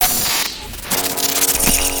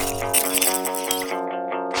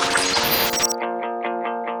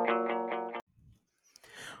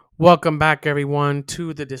Welcome back, everyone,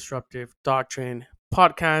 to the Disruptive Doctrine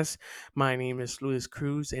podcast. My name is Luis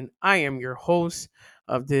Cruz, and I am your host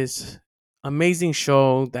of this amazing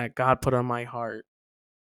show that God put on my heart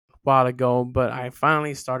a while ago, but I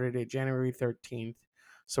finally started it January 13th.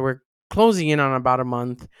 So we're closing in on about a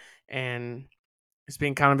month, and it's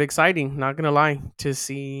been kind of exciting, not going to lie, to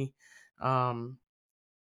see um,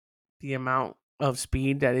 the amount of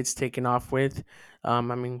speed that it's taken off with.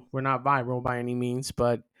 We're not viral by any means,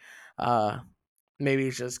 but uh, maybe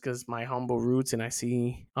it's just because my humble roots and I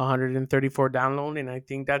see 134 download, and I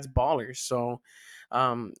think that's ballers. So,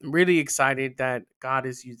 I'm really excited that God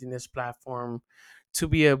is using this platform to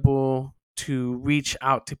be able to reach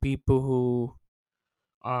out to people who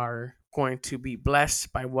are going to be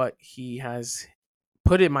blessed by what He has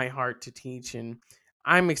put in my heart to teach, and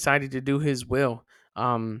I'm excited to do His will.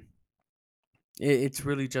 Um, it's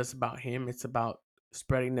really just about Him. It's about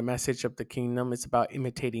spreading the message of the kingdom. It's about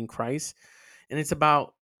imitating Christ, and it's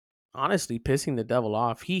about honestly pissing the devil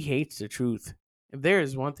off. He hates the truth. If there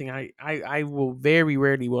is one thing I will very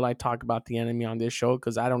rarely will I talk about the enemy on this show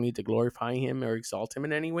because I don't need to glorify him or exalt him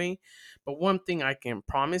in any way. But one thing I can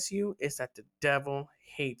promise you is that the devil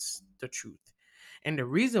hates the truth. And the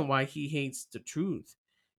reason why he hates the truth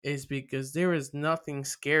is because there is nothing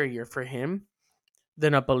scarier for him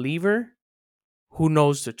than a believer who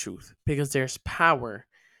knows the truth because there's power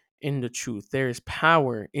in the truth. There is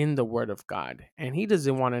power in the word of God. And he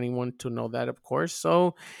doesn't want anyone to know that, of course.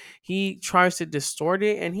 So he tries to distort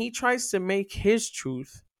it and he tries to make his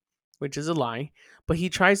truth, which is a lie, but he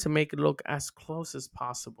tries to make it look as close as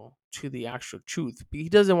possible to the actual truth. But he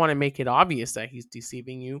doesn't want to make it obvious that he's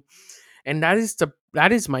deceiving you. And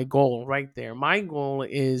that is my goal right there. My goal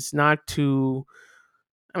is not to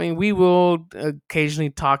we will occasionally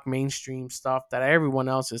talk mainstream stuff that everyone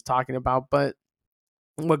else is talking about, but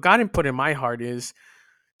what God had put in my heart is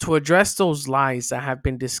to address those lies that have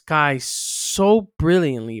been disguised so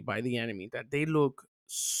brilliantly by the enemy that they look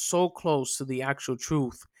so close to the actual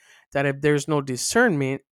truth that if there's no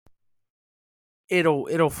discernment,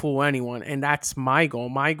 it'll fool anyone. And that's my goal.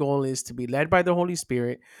 My goal is to be led by the Holy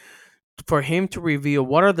Spirit for him to reveal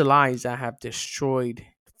what are the lies that have destroyed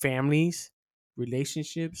families,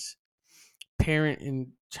 relationships, parent and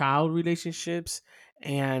child relationships,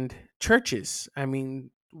 and churches.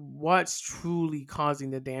 What's truly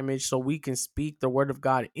causing the damage so we can speak the word of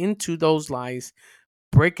God into those lies,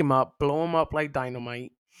 break them up, blow them up like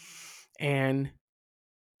dynamite, and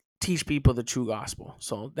teach people the true gospel.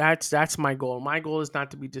 So that's my goal. My goal is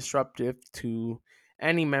not to be disruptive to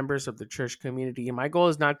any members of the church community. And my goal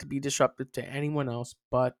is not to be disruptive to anyone else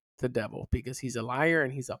but the devil because he's a liar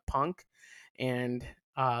and he's a punk. And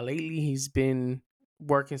lately he's been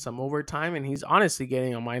working some overtime and he's honestly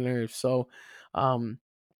getting on my nerves. So um,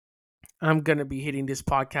 I'm gonna be hitting this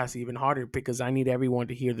podcast even harder because I need everyone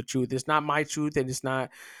to hear the truth. It's not my truth, and it's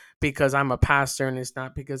not because I'm a pastor, and it's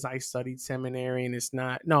not because I studied seminary, and it's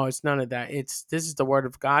not. No, it's none of that. It's this is the word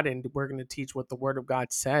of God, and we're gonna teach what the word of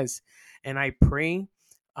God says. And I pray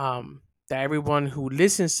that everyone who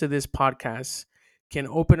listens to this podcast can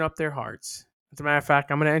open up their hearts. As a matter of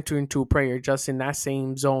fact, I'm gonna enter into a prayer just in that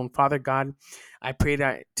same zone. Father God, I pray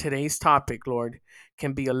that today's topic, Lord,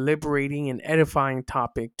 can be a liberating and edifying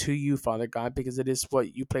topic to you, Father God, because it is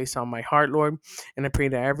what you place on my heart, Lord. And I pray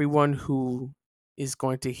that everyone who is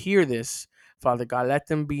going to hear this, Father God, let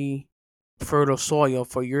them be fertile soil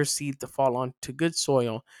for your seed to fall onto good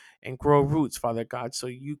soil and grow roots, Father God, so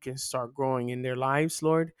you can start growing in their lives,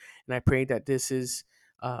 Lord. And I pray that this is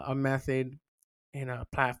a method and a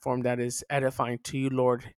platform that is edifying to you,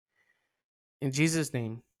 Lord. In Jesus'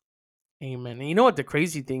 name, amen. And you know what the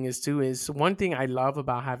crazy thing is too is one thing I love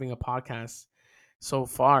about having a podcast so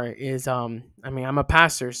far is I'm a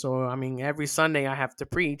pastor, so every Sunday I have to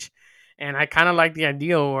preach, and I kind of like the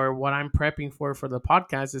idea or what I'm prepping for the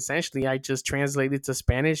podcast. Essentially, I just translate it to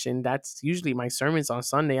Spanish, and that's usually my sermons on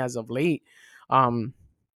Sunday as of late. Um,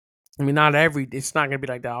 not it's not gonna be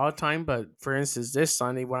like that all the time, but for instance, this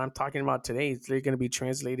Sunday, what I'm talking about today is they're gonna be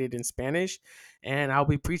translated in Spanish, and I'll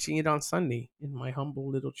be preaching it on Sunday in my humble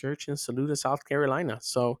little church in Saluda, South Carolina.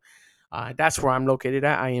 So that's where I'm located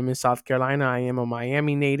at. I am in South Carolina. I am a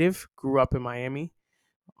Miami native. Grew up in Miami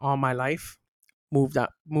all my life. Moved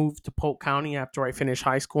to Polk County after I finished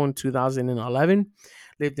high school in 2011.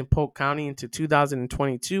 Lived in Polk County into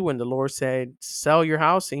 2022 when the Lord said, "Sell your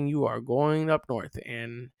house and you are going up north."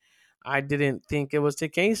 And I didn't think it was the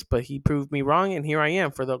case, but He proved me wrong, and here I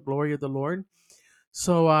am for the glory of the Lord.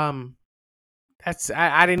 So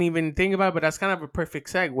I didn't even think about it, but that's kind of a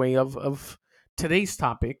perfect segue of today's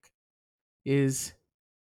topic is,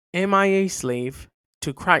 am I a slave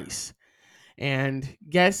to Christ? And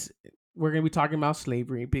yes, we're going to be talking about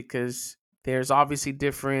slavery because there's obviously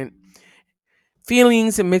different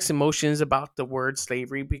feelings and mixed emotions about the word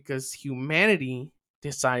slavery because humanity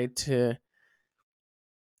decided to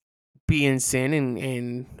be in sin,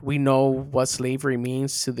 and we know what slavery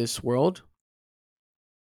means to this world.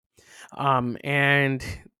 And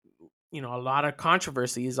a lot of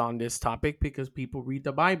controversy is on this topic because people read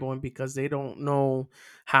the Bible, and because they don't know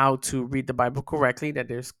how to read the Bible correctly, that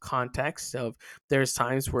there's context of there's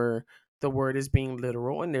times where the word is being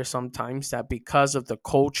literal, and there's sometimes that because of the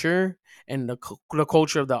culture and the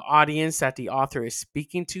culture of the audience that the author is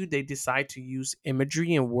speaking to, they decide to use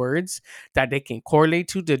imagery and words that they can correlate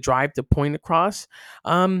to drive the point across.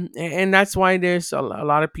 And that's why there's a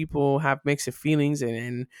lot of people have mixed feelings,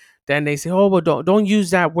 and then they say, "Oh, well, don't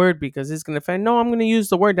use that word because it's going to offend." No, I'm going to use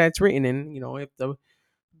the word that's written in. If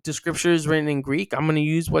the scripture is written in Greek, I'm going to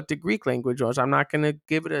use what the Greek language was. I'm not going to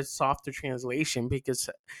give it a softer translation because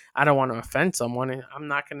I don't want to offend someone. And I'm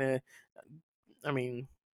not going to. I mean,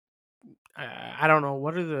 I don't know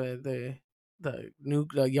what are the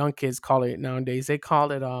young kids call it nowadays. They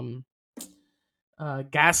call it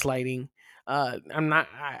gaslighting. I'm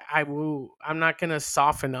not gonna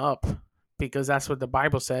soften up because that's what the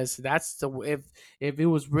Bible says. That's the if it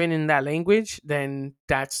was written in that language, then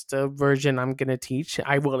that's the version I'm gonna teach.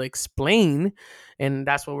 I will explain, and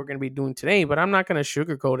that's what we're gonna be doing today. But I'm not gonna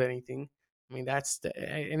sugarcoat anything. I mean,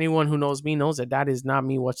 anyone who knows me knows that that is not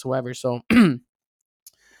me whatsoever. So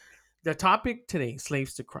the topic today,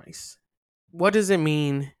 slaves to Christ. What does it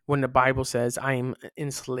mean when the Bible says I am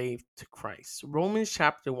enslaved to Christ? Romans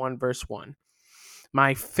chapter 1, verse 1.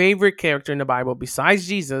 My favorite character in the Bible, besides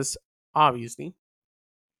Jesus, obviously,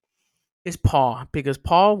 is Paul, because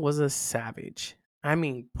Paul was a savage. I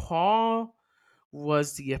mean, Paul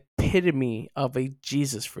was the epitome of a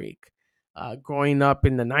Jesus freak. Growing up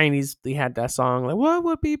in the 90s, they had that song, like, "What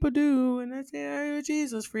would people do?" And I say, "I'm a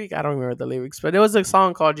Jesus freak." I don't remember the lyrics, but there was a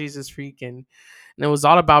song called Jesus Freak, and it was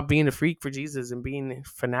all about being a freak for Jesus and being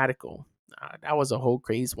fanatical. That was a whole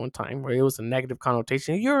craze one time where it was a negative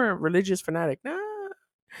connotation. You're a religious fanatic. Nah.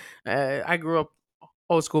 I grew up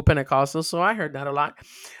old school Pentecostal, so I heard that a lot.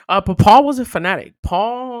 But Paul was a fanatic.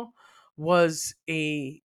 Paul was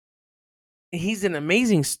a he's an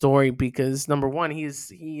amazing story because number one, he is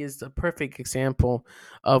the perfect example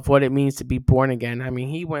of what it means to be born again. I mean,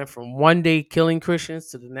 he went from one day killing Christians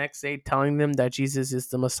to the next day telling them that Jesus is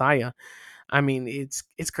the Messiah. I mean, it's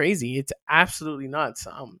crazy. It's absolutely nuts.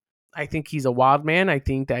 I think he's a wild man. I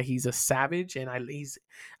think that he's a savage, and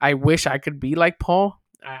I wish I could be like Paul.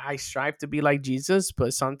 I strive to be like Jesus,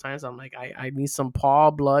 but sometimes I'm like, I need some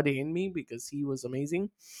Paul blood in me because he was amazing.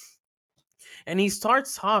 And he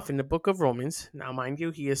starts off in the book of Romans. Now, mind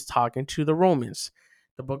you, he is talking to the Romans.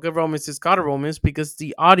 The book of Romans is called Romans because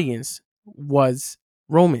the audience was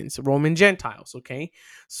Romans, Roman Gentiles. Okay.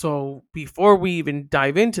 So before we even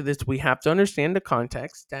dive into this, we have to understand the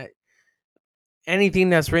context that anything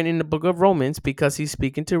that's written in the book of Romans, because he's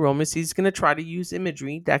speaking to Romans, he's going to try to use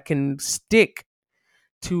imagery that can stick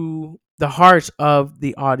to the heart of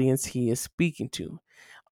the audience he is speaking to.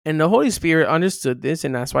 And the Holy Spirit understood this,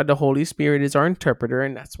 and that's why the Holy Spirit is our interpreter.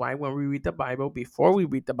 And that's why when we read the Bible, before we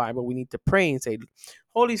read the Bible, we need to pray and say,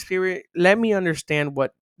 Holy Spirit, let me understand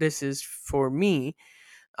what this is for me,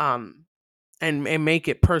 um, and make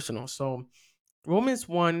it personal. So Romans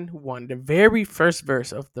 1:1, the very first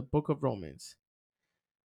verse of the book of Romans,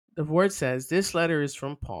 the word says, "This letter is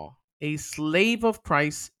from Paul, a slave of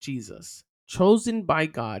Christ Jesus, chosen by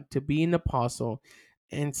God to be an apostle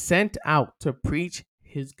and sent out to preach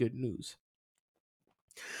his good news."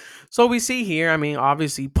 So we see here, I mean,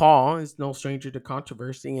 obviously, Paul is no stranger to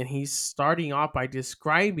controversy, and he's starting off by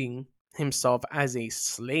describing himself as a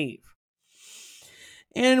slave.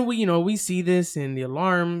 And we see this, and the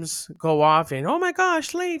alarms go off, and oh my gosh,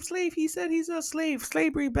 slave, slave. He said he's a slave,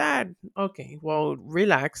 slavery bad. Okay, well,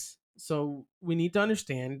 relax. So we need to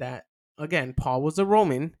understand that, again, Paul was a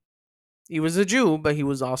Roman. He was a Jew, but he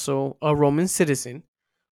was also a Roman citizen.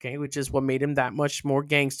 Okay, which is what made him that much more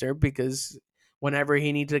gangster because whenever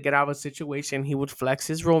he needed to get out of a situation, he would flex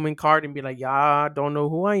his Roman card and be like, "Yeah, don't know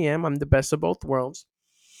who I am. I'm the best of both worlds."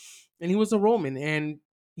 And he was a Roman, and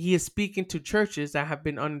he is speaking to churches that have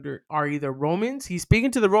been under are either Romans. He's speaking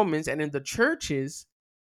to the Romans, and in the churches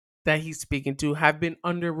that he's speaking to have been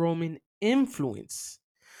under Roman influence.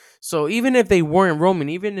 So even if they weren't Roman,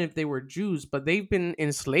 even if they were Jews, but they've been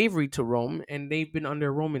in slavery to Rome and they've been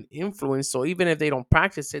under Roman influence. So even if they don't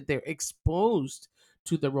practice it, they're exposed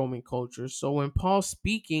to the Roman culture. So when Paul's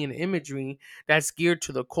speaking in imagery that's geared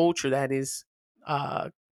to the culture that is uh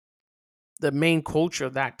the main culture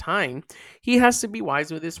of that time, he has to be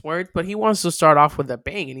wise with his words, but he wants to start off with a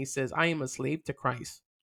bang, and he says, I am a slave to Christ.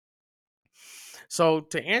 So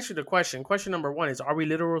to answer the question number one is, are we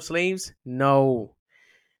literal slaves? No.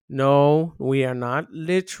 No, we are not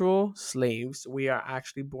literal slaves. We are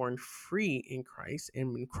actually born free in Christ,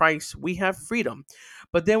 and in Christ we have freedom.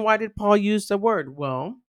 But then why did Paul use the word?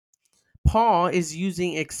 Well, Paul is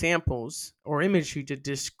using examples or imagery to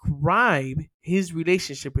describe his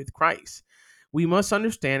relationship with Christ. We must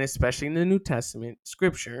understand, especially in the New Testament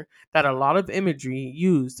scripture, that a lot of imagery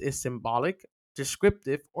used is symbolic,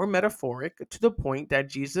 descriptive, or metaphoric to the point that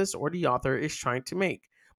Jesus or the author is trying to make.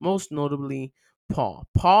 Most notably, Paul.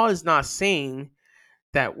 Paul is not saying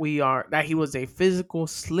that he was a physical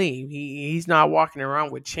slave. He's not walking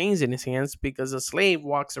around with chains in his hands, because a slave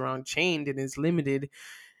walks around chained and is limited,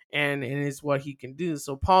 and is what he can do.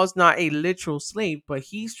 So Paul's not a literal slave, but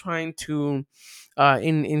he's trying to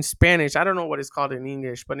in Spanish, I don't know what it's called in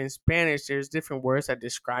English, but in Spanish there's different words that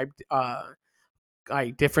describe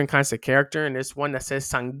like different kinds of character, and there's one that says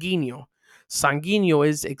sanguíneo. Sanguíneo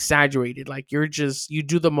is exaggerated, like you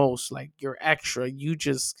do the most, like you're extra. You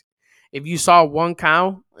just, if you saw one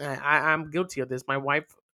cow, I'm guilty of this. My wife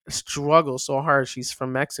struggles so hard. She's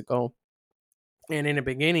from Mexico, and in the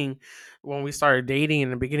beginning, when we started dating in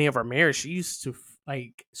the beginning of our marriage, she used to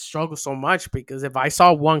like struggle so much because if I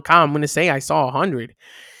saw one cow, I'm gonna say I saw 100.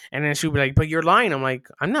 And then she'd be like, "But you're lying." I'm like,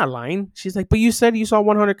 "I'm not lying." She's like, "But you said you saw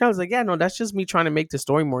 100 cows." Like, yeah, no, that's just me trying to make the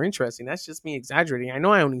story more interesting. That's just me exaggerating. I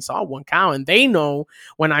know I only saw one cow, and they know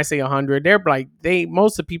when I say 100. They're like,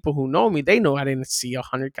 most of the people who know me, they know I didn't see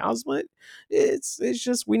 100 cows, but it's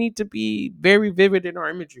just we need to be very vivid in our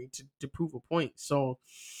imagery to prove a point. So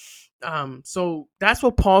that's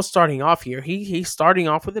what Paul's starting off here. He's starting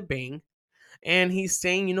off with a bang, and he's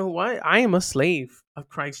saying, you know what? I am a slave of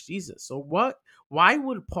Christ Jesus. So why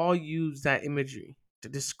would Paul use that imagery to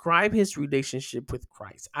describe his relationship with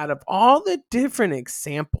Christ? Out of all the different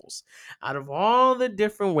examples, out of all the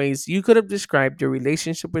different ways you could have described your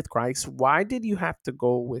relationship with Christ, why did you have to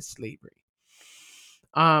go with slavery?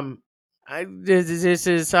 Um, this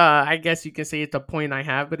is I guess you can say it's a point I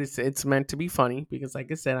have, but it's meant to be funny because,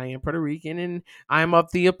 like I said, I am Puerto Rican, and I'm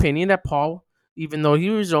of the opinion that Paul, even though he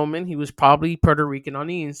was Roman, he was probably Puerto Rican on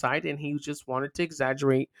the inside, and he just wanted to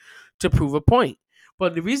exaggerate to prove a point.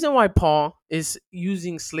 But the reason why Paul is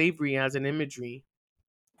using slavery as an imagery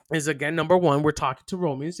is, again, number one, we're talking to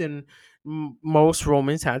Romans, and most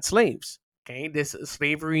Romans had slaves. Okay, this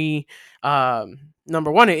slavery,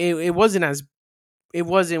 number one, it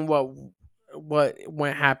wasn't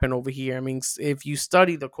what happened over here. I mean, if you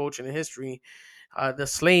study the culture and the history, the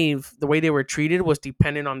slave, the way they were treated was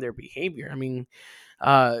dependent on their behavior. I mean,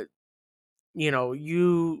 uh,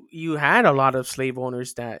 you had a lot of slave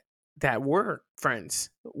owners that were friends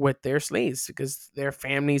with their slaves because their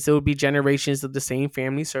families, it would be generations of the same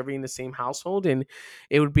family serving in the same household, and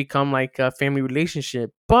it would become like a family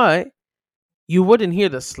relationship. But you wouldn't hear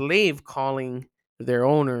the slave calling their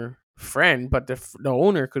owner friend, but the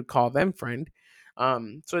owner could call them friend.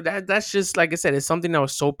 So that's just, like I said, it's something that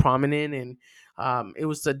was so prominent, and it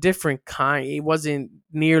was a different kind. It wasn't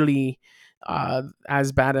nearly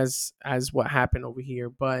as bad as what happened over here.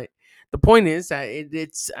 But the point is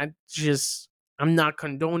that I'm not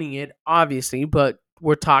condoning it, obviously, but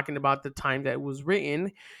we're talking about the time that it was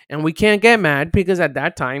written, and we can't get mad because at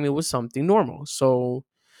that time it was something normal. So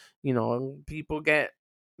people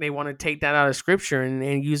they want to take that out of scripture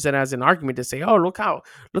and use that as an argument to say, oh, look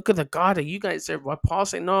at the God that you guys serve. What Paul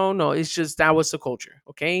said, no, it's just that was the culture.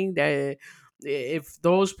 Okay, that if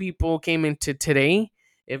those people came into today,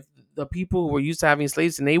 if the people who were used to having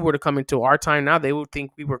slaves and they were to come into our time now, they would think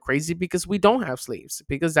we were crazy because we don't have slaves,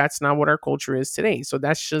 because that's not what our culture is today. So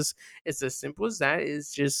it's as simple as that.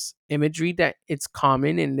 It's just imagery that it's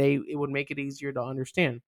common, and it would make it easier to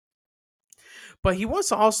understand. But he wants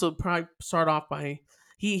to also probably start off by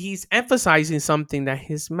he's emphasizing something that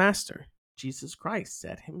his master, Jesus Christ,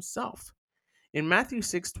 said himself. In Matthew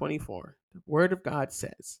 6:24, the word of God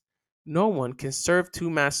says, "No one can serve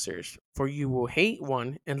two masters, for you will hate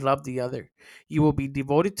one and love the other. You will be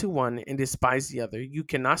devoted to one and despise the other. You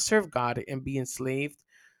cannot serve God and be enslaved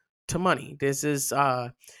to money." This is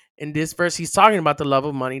in this verse, he's talking about the love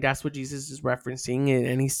of money. That's what Jesus is referencing,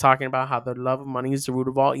 and he's talking about how the love of money is the root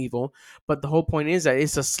of all evil. But the whole point is that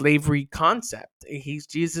it's a slavery concept.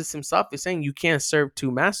 Jesus himself is saying you can't serve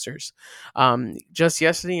two masters. Just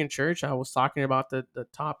yesterday in church, I was talking about the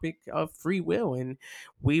topic of free will, and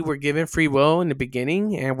we were given free will in the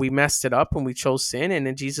beginning, and we messed it up and we chose sin, and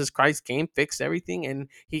then Jesus Christ came, fixed everything, and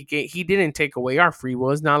he didn't take away our free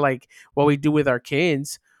will. It's not like what we do with our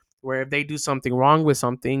kids. where if they do something wrong with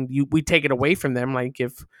something, we take it away from them. Like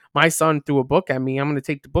if my son threw a book at me, I'm going to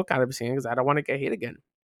take the book out of his hand because I don't want to get hit again.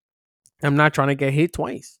 I'm not trying to get hit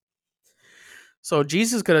twice. So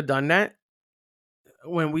Jesus could have done that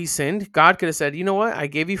when we sinned. God could have said, you know what? I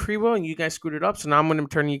gave you free will and you guys screwed it up. So now I'm going to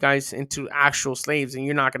turn you guys into actual slaves and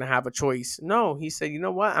you're not going to have a choice. No, he said, you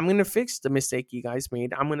know what? I'm going to fix the mistake you guys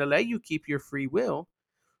made. I'm going to let you keep your free will.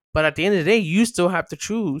 But at the end of the day, you still have to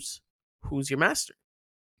choose who's your master.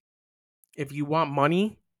 If you want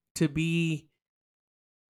money to be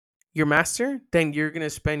your master, then you're going to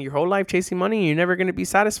spend your whole life chasing money and you're never going to be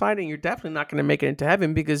satisfied and you're definitely not going to make it into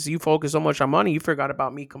heaven because you focus so much on money, you forgot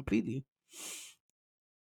about me completely.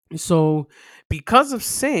 So, because of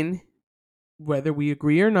sin, whether we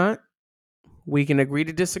agree or not, we can agree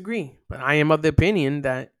to disagree. But I am of the opinion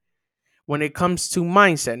that when it comes to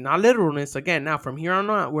mindset, not literalness, again, now from here on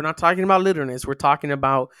out, we're not talking about literalness. We're talking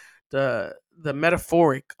about the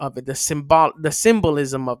metaphoric of it, the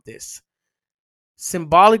symbolism of this.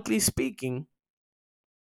 Symbolically speaking,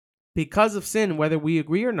 because of sin, whether we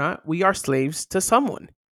agree or not, we are slaves to someone.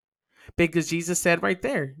 Because Jesus said right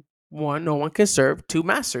there, one, no one can serve two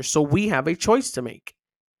masters. So we have a choice to make.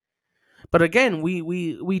 But again,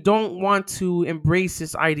 we don't want to embrace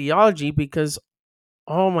this ideology because,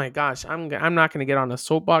 oh my gosh, I'm not going to get on a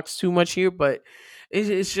soapbox too much here, but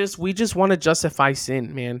it's just we just want to justify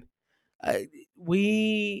sin, man. Uh,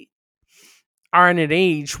 we are in an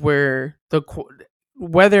age where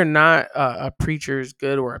whether or not a preacher is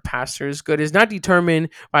good or a pastor is good is not determined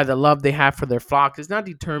by the love they have for their flock. It's not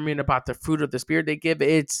determined about the fruit of the spirit they give.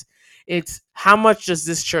 It's how much does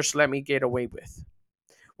this church let me get away with?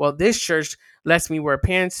 Well, this church lets me wear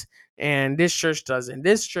pants and this church doesn't.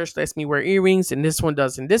 This church lets me wear earrings and this one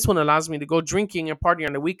doesn't. This one allows me to go drinking and party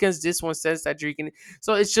on the weekends. This one says that drinking.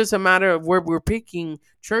 So it's just a matter of where we're picking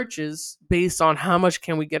churches based on how much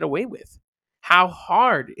can we get away with. How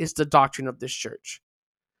hard is the doctrine of this church?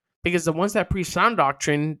 Because the ones that preach sound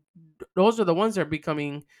doctrine, those are the ones that are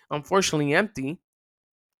becoming unfortunately empty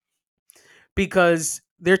because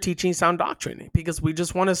they're teaching sound doctrine because we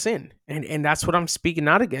just want to sin. And that's what I'm speaking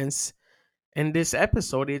out against in this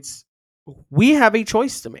episode. It's we have a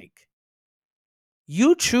choice to make.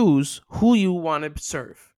 You choose who you want to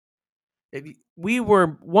serve. We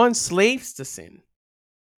were once slaves to sin.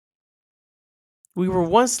 We were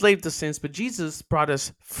once slaves to sins, but Jesus brought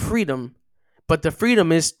us freedom. But the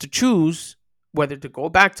freedom is to choose whether to go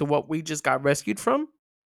back to what we just got rescued from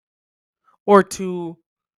or to,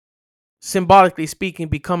 symbolically speaking,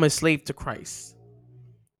 become a slave to Christ.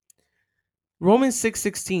 Romans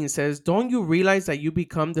 6:16 says, "Don't you realize that you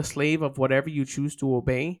become the slave of whatever you choose to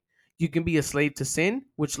obey? You can be a slave to sin,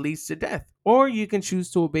 which leads to death, or you can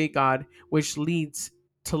choose to obey God, which leads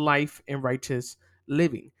to life and righteous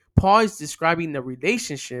living." Paul is describing the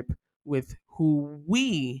relationship with who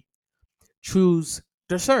we choose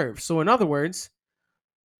to serve. So in other words,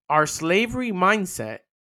 our slavery mindset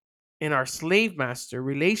and our slave master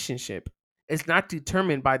relationship is not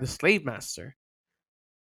determined by the slave master,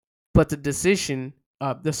 but the decision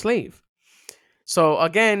of the slave. So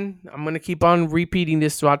again, I'm gonna keep on repeating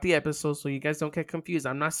this throughout the episode so you guys don't get confused.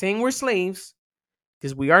 I'm not saying we're slaves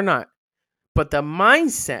because we are not, but the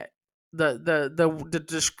mindset, the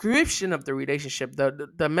description of the relationship,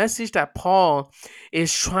 the message that Paul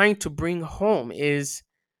is trying to bring home is,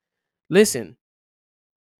 listen,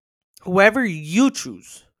 whoever you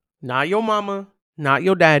choose, not your mama, not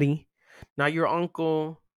your daddy, not your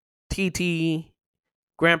uncle, TT,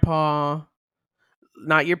 grandpa,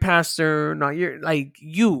 not your pastor, not your like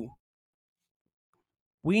you.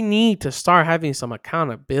 We need to start having some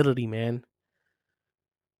accountability, man.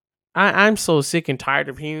 I'm so sick and tired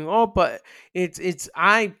of hearing, oh, but it's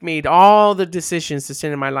I made all the decisions to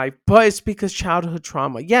sin in my life, but it's because childhood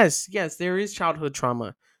trauma. Yes, there is childhood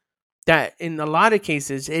trauma that in a lot of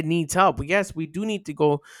cases it needs help. Yes, we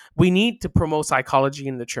need to promote psychology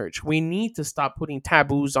in the church. We need to stop putting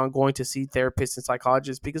taboos on going to see therapists and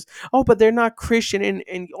psychologists because, oh, but they're not Christian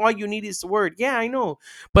and all you need is the word. Yeah, I know.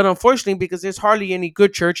 But unfortunately, because there's hardly any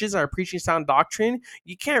good churches that are preaching sound doctrine,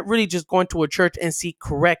 you can't really just go into a church and seek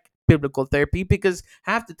correct biblical therapy because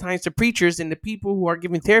half the times the preachers and the people who are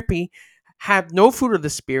giving therapy have no fruit of the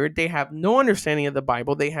spirit, they have no understanding of the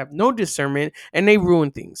Bible, they have no discernment, and they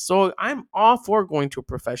ruin things. So I'm all for going to a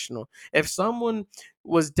professional. If someone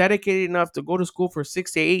was dedicated enough to go to school for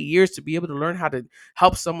 6 to 8 years to be able to learn how to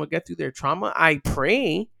help someone get through their trauma, I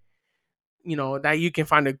pray, that you can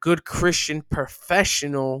find a good Christian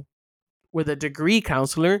professional with a degree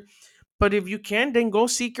counselor. But if you can, then go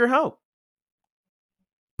seek your help.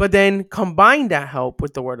 But then combine that help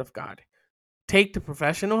with the word of God. take the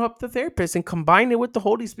professional help, the therapist, and combine it with the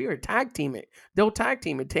Holy Spirit. Tag team it. They'll tag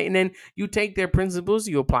team it. And then you take their principles,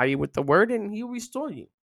 you apply it with the word, and he'll restore you.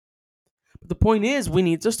 But the point is, we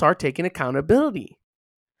need to start taking accountability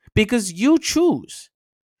because you choose.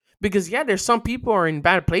 Because, yeah, there's some people are in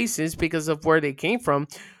bad places because of where they came from.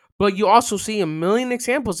 But you also see a million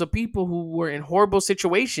examples of people who were in horrible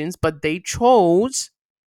situations, but they chose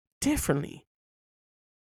differently.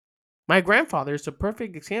 My grandfather is a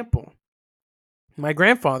perfect example. My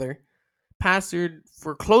grandfather pastored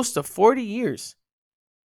for close to 40 years.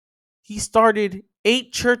 He started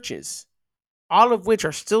 8 churches, all of which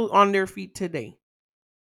are still on their feet today.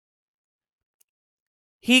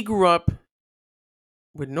 He grew up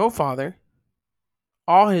with no father.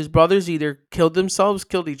 All his brothers either killed themselves,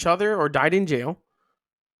 killed each other, or died in jail.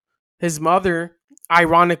 His mother,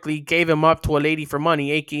 ironically, gave him up to a lady for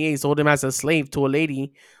money, aka sold him as a slave to a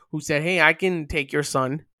lady who said, "Hey, I can take your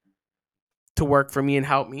son to work for me and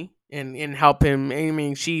help me and help him." I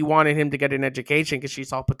mean, she wanted him to get an education because she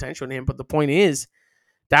saw potential in him. But the point is,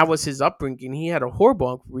 that was his upbringing. He had a horrible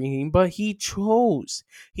upbringing, but he chose.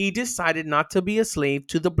 He decided not to be a slave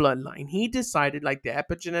to the bloodline. He decided, like the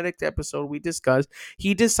epigenetics episode we discussed,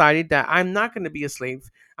 he decided that I'm not going to be a slave.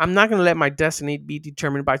 I'm not going to let my destiny be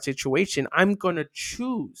determined by situation. I'm going to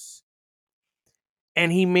choose.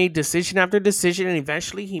 And he made decision after decision, and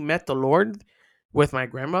eventually he met the Lord with my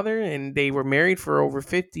grandmother, and they were married for over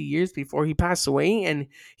 50 years before he passed away. And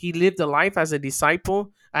he lived a life as a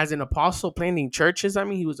disciple, as an apostle, planting churches. I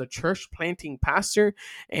mean, he was a church planting pastor,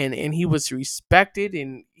 and he was respected,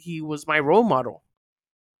 and he was my role model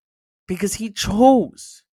because he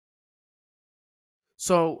chose.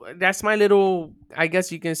 So that's my little, I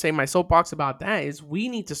guess you can say, my soapbox about that is we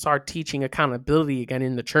need to start teaching accountability again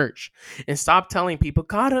in the church and stop telling people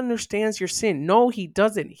God understands your sin. No, he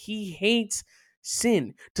doesn't. He hates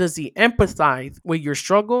sin. Does he empathize with your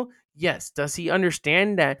struggle? Yes. Does he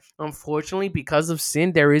understand that unfortunately, because of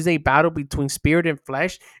sin, there is a battle between spirit and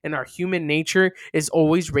flesh, and our human nature is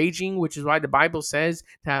always raging, which is why the Bible says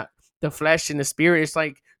that the flesh and the spirit is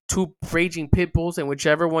like two raging pit bulls, and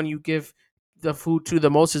whichever one you give the food to the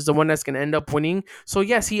most is the one that's going to end up winning. So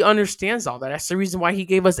yes, he understands all that. That's the reason why he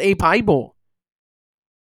gave us a Bible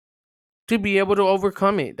to be able to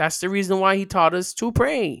overcome it. That's the reason why he taught us to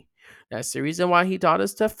pray. That's the reason why he taught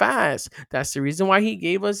us to fast. That's the reason why he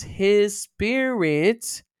gave us his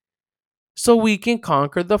spirit so we can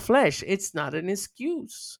conquer the flesh. It's not an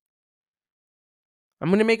excuse. I'm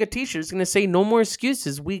going to make a t-shirt. It's going to say no more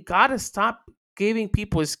excuses. We got to stop giving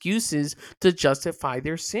people excuses to justify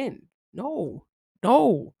their sin. No.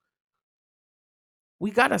 No.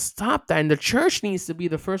 We got to stop that. And the church needs to be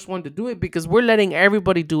the first one to do it because we're letting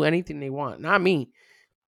everybody do anything they want. Not me.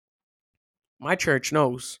 My church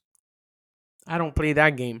knows. I don't play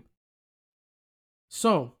that game.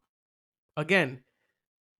 So, again,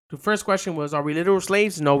 the first question was, are we literal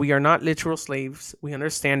slaves? No, we are not literal slaves. We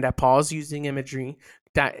understand that Paul's using imagery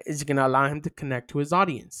that is going to allow him to connect to his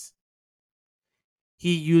audience.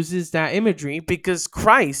 He uses that imagery because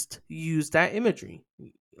Christ used that imagery.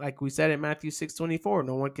 Like we said in Matthew 6:24,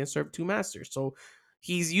 no one can serve two masters. So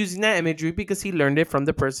he's using that imagery because he learned it from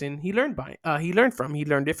the person he learned by. He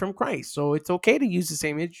learned it from Christ. So it's okay to use the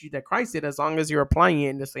same imagery that Christ did as long as you're applying it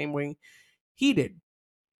in the same way he did.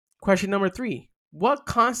 Question number 3. What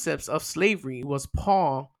concepts of slavery was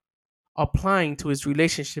Paul applying to his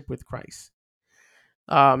relationship with Christ?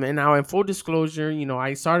 And now in full disclosure,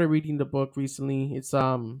 I started reading the book recently. It's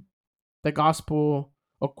The Gospel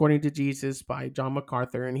According to Jesus by John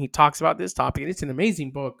MacArthur, and he talks about this topic. And it's an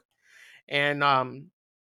amazing book. And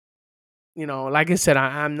like I said,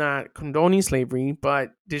 I'm not condoning slavery,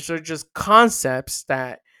 but these are just concepts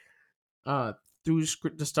that uh through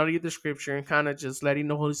the study of the scripture and kind of just letting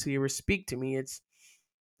the Holy Spirit speak to me. It's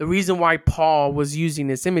the reason why Paul was using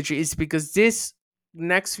this imagery is because this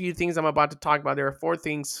next few things I'm about to talk about, there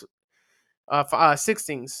are 6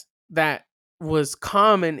 things that was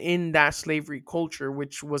common in that slavery culture,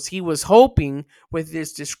 which was he was hoping with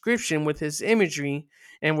this description, with his imagery,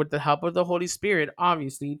 and with the help of the Holy Spirit,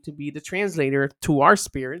 obviously, to be the translator to our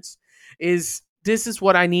spirits, is this is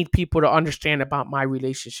what I need people to understand about my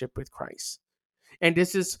relationship with Christ. And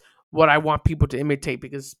this is what I want people to imitate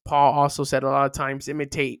because Paul also said a lot of times,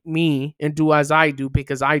 imitate me and do as I do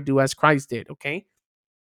because I do as Christ did. Okay.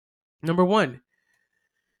 Number 1,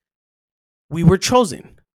 we were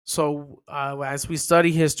chosen. So, as we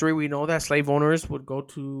study history, we know that slave owners would go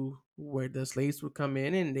to where the slaves would come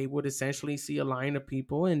in and they would essentially see a line of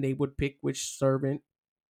people and they would pick which servant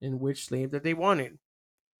and which slave that they wanted.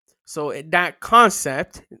 So that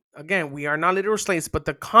concept, again, we are not literal slaves, but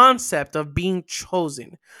the concept of being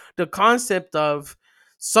chosen, the concept of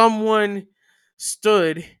someone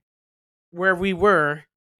stood where we were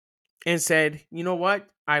and said, you know what?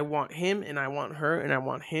 I want him and I want her and I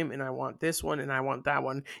want him and I want this one and I want that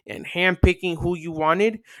one. And handpicking who you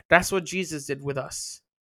wanted, that's what Jesus did with us.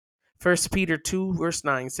 First Peter 2, verse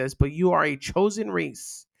 9 says, but you are a chosen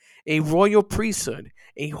race, a royal priesthood,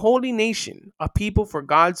 a holy nation, a people for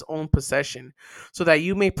God's own possession, so that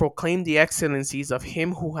you may proclaim the excellencies of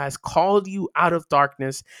him who has called you out of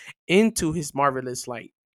darkness into his marvelous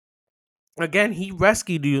light. Again, he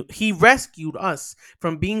rescued you. He rescued us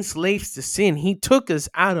from being slaves to sin. He took us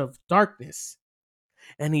out of darkness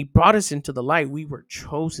and he brought us into the light. We were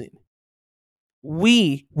chosen.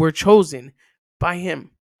 We were chosen by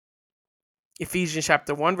him. Ephesians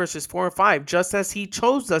chapter 1, verses 4 and 5, just as he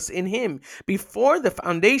chose us in him before the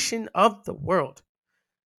foundation of the world,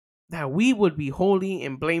 that we would be holy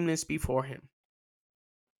and blameless before him.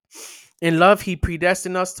 In love, he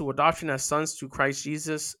predestined us to adoption as sons through Christ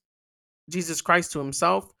Jesus, Jesus Christ to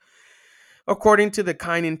himself, according to the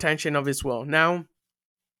kind intention of his will. Now,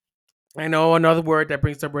 I know another word that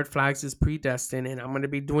brings up red flags is predestined, and I'm going to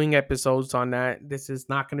be doing episodes on that. This is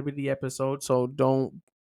not going to be the episode, so don't.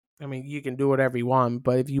 I mean, you can do whatever you want,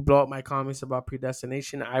 but if you blow up my comments about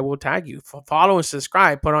predestination, I will tag you. Follow and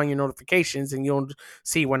subscribe, put on your notifications, and you'll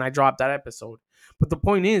see when I drop that episode. But the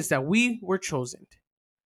point is that we were chosen.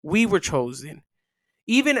 We were chosen.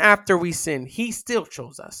 Even after we sinned, he still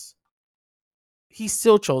chose us. He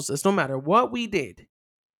still chose us no matter what we did.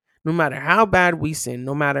 No matter how bad we sinned,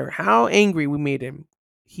 no matter how angry we made him,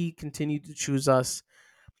 he continued to choose us.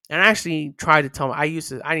 And I actually tried to tell him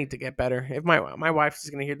I need to get better. If my wife is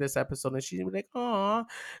gonna hear this episode and she's gonna be like, "Aw,"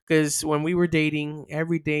 because when we were dating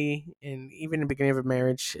every day and even in the beginning of a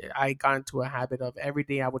marriage, I got into a habit of every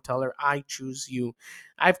day I would tell her, "I choose you."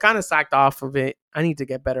 I've kind of sacked off of it. I need to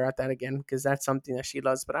get better at that again because that's something that she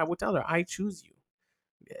loves. But I would tell her, "I choose you."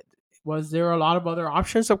 Was there a lot of other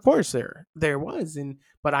options? Of course there was, and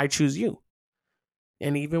but I choose you.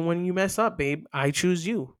 And even when you mess up, babe, I choose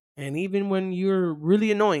you. And even when you're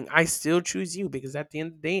really annoying, I still choose you because at the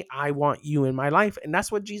end of the day, I want you in my life. And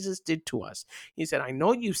that's what Jesus did to us. He said, I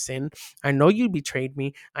know you sinned. I know you betrayed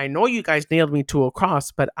me. I know you guys nailed me to a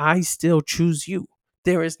cross, but I still choose you.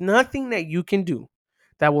 There is nothing that you can do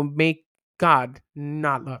that will make God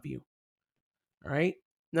not love you. All right.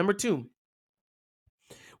 Number two,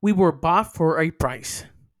 we were bought for a price.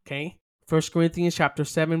 Okay. First Corinthians chapter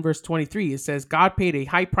 7, verse 23, it says, God paid a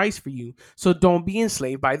high price for you, so don't be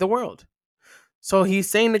enslaved by the world. So he's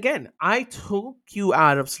saying again, I took you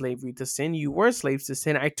out of slavery to sin. You were slaves to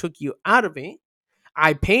sin. I took you out of it.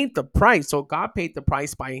 I paid the price. So God paid the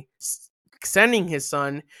price by sending his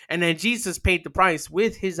son, and then Jesus paid the price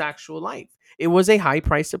with his actual life. It was a high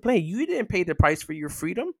price to pay. You didn't pay the price for your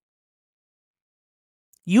freedom.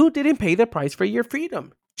 You didn't pay the price for your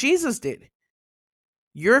freedom. Jesus did.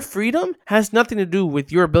 Your freedom has nothing to do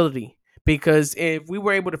with your ability, because if we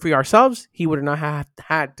were able to free ourselves, he would not have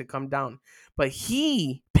had to come down. But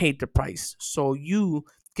he paid the price so you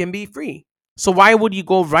can be free. So why would you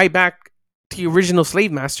go right back to the original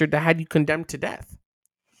slave master that had you condemned to death?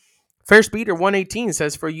 First Peter 1:18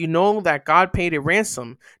 says, for you know that God paid a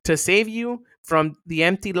ransom to save you from the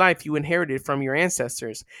empty life you inherited from your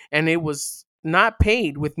ancestors, and it was not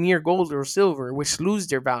paid with mere gold or silver, which lose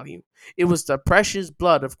their value. It was the precious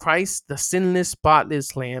blood of Christ, the sinless,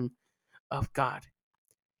 spotless Lamb of God.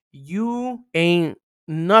 You ain't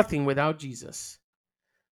nothing without Jesus.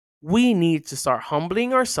 We need to start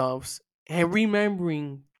humbling ourselves and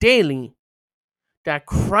remembering daily that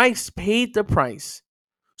Christ paid the price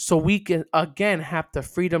so we can again have the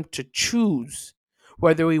freedom to choose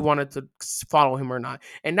whether we wanted to follow him or not.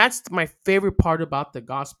 And that's my favorite part about the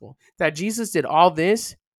gospel, that Jesus did all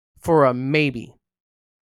this for a maybe.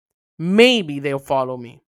 Maybe they'll follow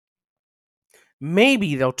me.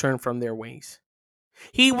 Maybe they'll turn from their ways.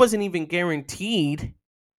 He wasn't even guaranteed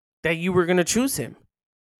that you were going to choose him.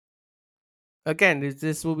 Again,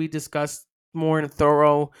 this will be discussed more in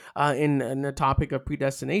thorough in the topic of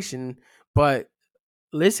predestination. But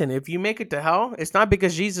listen, if you make it to hell, it's not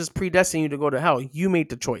because Jesus predestined you to go to hell. You made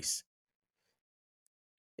the choice.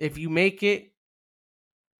 If you make it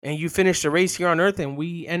and you finish the race here on earth and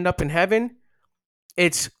we end up in heaven,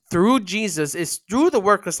 it's through Jesus, it's through the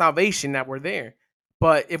work of salvation that we're there.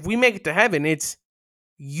 But if we make it to heaven, it's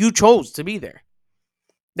you chose to be there.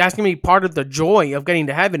 That's going to be part of the joy of getting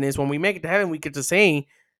to heaven, is when we make it to heaven, we get to say,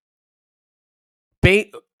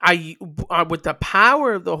 with the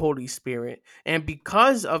power of the Holy Spirit and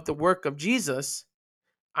because of the work of Jesus,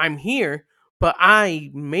 I'm here. but I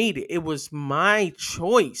made it. It was my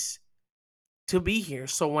choice to be here.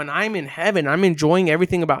 So when I'm in heaven, I'm enjoying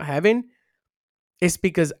everything about heaven. It's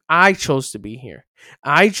because I chose to be here.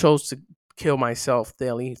 I chose to kill myself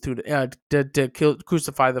daily through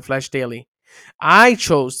crucify the flesh daily. I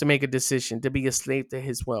chose to make a decision to be a slave to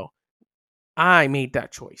His will. I made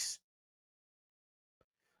that choice.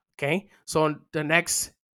 Okay, so the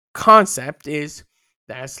next concept is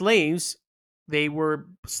that slaves, they were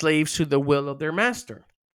slaves to the will of their master.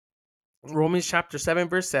 Romans chapter 7,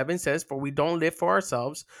 verse 7 says, "For we don't live for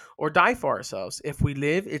ourselves or die for ourselves. If we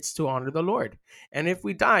live, it's to honor the Lord. And if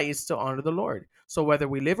we die, it's to honor the Lord. So whether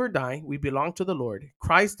we live or die, we belong to the Lord.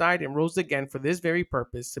 Christ died and rose again for this very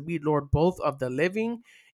purpose, to be Lord both of the living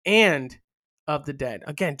and of the dead."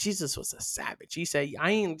 Again, Jesus was a savage. He said, you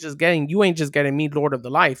ain't just getting me Lord of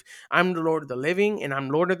the life. I'm the Lord of the living and I'm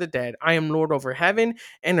Lord of the dead. I am Lord over heaven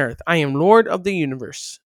and earth. I am Lord of the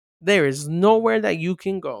universe. There is nowhere that you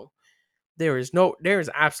can go. There is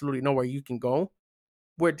absolutely nowhere you can go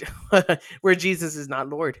where where Jesus is not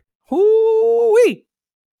Lord. Hoo-wee!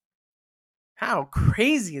 How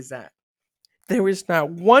crazy is that? There is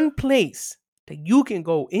not one place that you can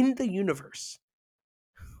go in the universe.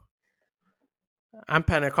 I'm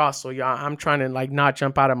Pentecostal, y'all. I'm trying to like not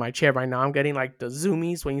jump out of my chair right now. I'm getting like the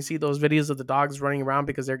zoomies when you see those videos of the dogs running around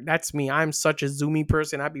because that's me. I'm such a zoomy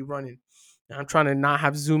person. I be running. I'm trying to not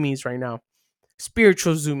have zoomies right now.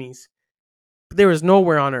 Spiritual zoomies. But there is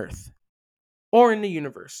nowhere on earth or in the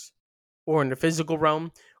universe or in the physical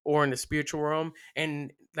realm or in the spiritual realm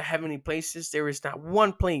and the heavenly places, there is not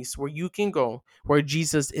one place where you can go where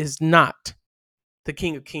Jesus is not the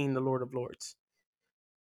King of Kings, the Lord of Lords.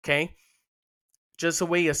 Okay? Just the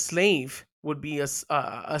way a slave would be a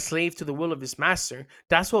slave to the will of his master.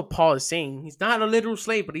 That's what Paul is saying. He's not a literal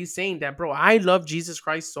slave, but he's saying that, bro, I love Jesus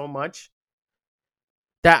Christ so much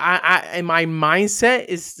that I and my mindset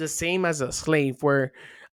is the same as a slave where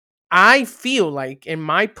I feel like in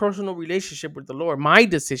my personal relationship with the Lord, my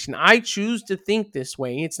decision, I choose to think this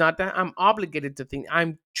way. It's not that I'm obligated to think.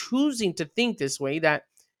 I'm choosing to think this way that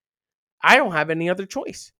I don't have any other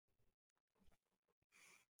choice.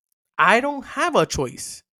 I don't have a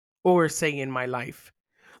choice or a say in my life.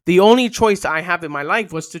 The only choice I have in my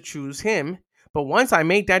life was to choose him. But once I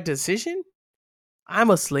make that decision, I'm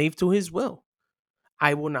a slave to his will.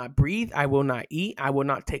 I will not breathe. I will not eat. I will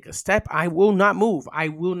not take a step. I will not move. I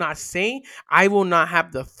will not say. I will not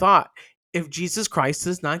have the thought if Jesus Christ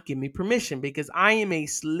does not give me permission because I am a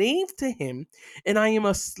slave to him and I am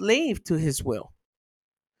a slave to his will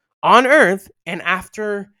on earth. And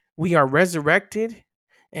after we are resurrected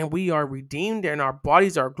and we are redeemed and our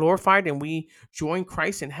bodies are glorified and we join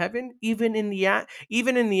Christ in heaven, even in the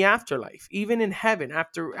afterlife, even in heaven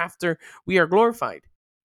after we are glorified,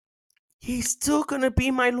 he's still going to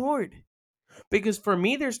be my Lord. Because for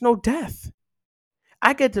me, there's no death.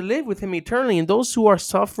 I get to live with him eternally. And those who are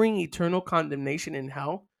suffering eternal condemnation in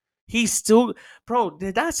hell, he's still, bro,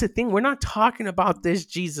 that's the thing. We're not talking about this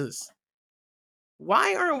Jesus.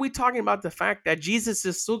 Why aren't we talking about the fact that Jesus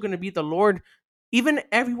is still going to be the Lord, even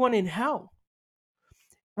everyone in hell?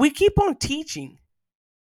 We keep on teaching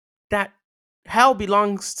that hell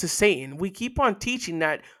belongs to Satan. We keep on teaching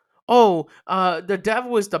that, the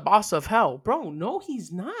devil is the boss of hell. Bro, no, he's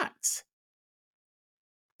not.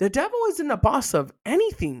 The devil isn't the boss of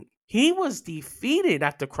anything. He was defeated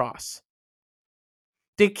at the cross.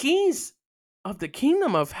 The keys of the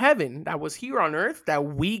kingdom of heaven that was here on earth that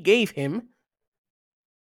we gave him,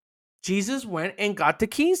 Jesus went and got the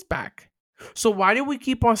keys back. So why do we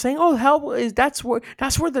keep on saying, "Oh, hell is that's where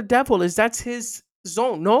the devil is. That's his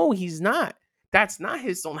zone." No, he's not. That's not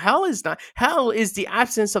his zone. Hell is not. Hell is the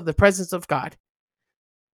absence of the presence of God.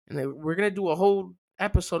 And then we're going to do a whole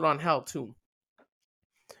episode on hell too.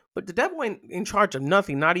 But the devil ain't in charge of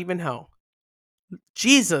nothing, not even hell.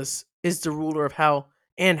 Jesus is the ruler of hell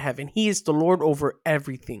and heaven. He is the Lord over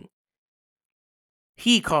everything.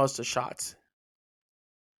 He calls the shots.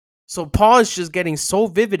 So Paul is just getting so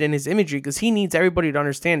vivid in his imagery because he needs everybody to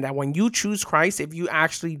understand that when you choose Christ, if you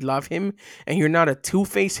actually love him and you're not a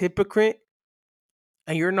two-faced hypocrite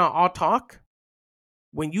and you're not all talk,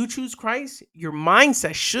 when you choose Christ, your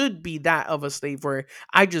mindset should be that of a slave where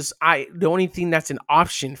the only thing that's an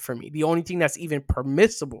option for me, the only thing that's even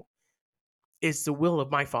permissible is the will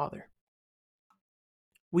of my Father.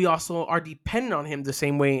 We also are dependent on him the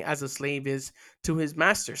same way as a slave is to his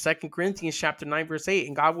master. 2 Corinthians chapter 9, verse 8,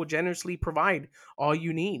 and God will generously provide all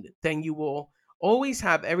you need. Then you will Always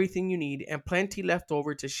have everything you need and plenty left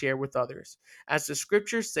over to share with others. As the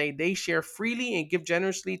scriptures say, they share freely and give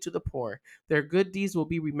generously to the poor. Their good deeds will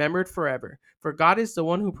be remembered forever. For God is the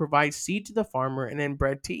one who provides seed to the farmer and then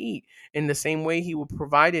bread to eat. In the same way, He will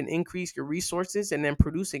provide and increase your resources and then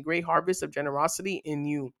produce a great harvest of generosity in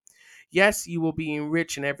you. Yes, you will be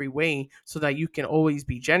enriched in every way so that you can always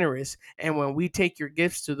be generous. And when we take your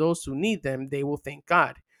gifts to those who need them, they will thank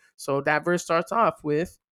God. So that verse starts off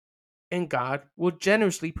with, and God will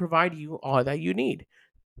generously provide you all that you need.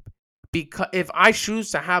 Because if I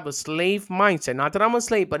choose to have a slave mindset, not that I'm a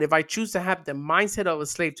slave, but if I choose to have the mindset of a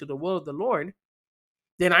slave to the will of the Lord,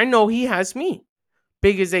 then I know He has me.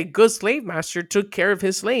 Because a good slave master took care of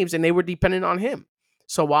his slaves and they were dependent on him.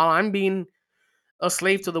 So while I'm being a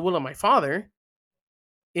slave to the will of my father,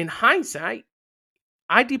 in hindsight,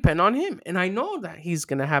 I depend on him. And I know that he's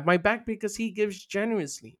going to have my back because he gives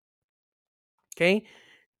generously. Okay.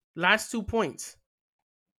 Last 2 points.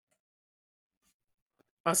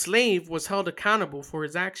 A slave was held accountable for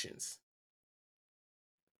his actions.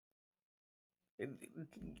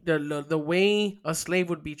 The way a slave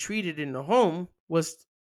would be treated in the home was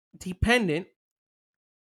dependent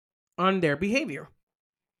on their behavior.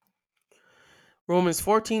 Romans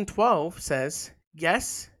 14:12 says,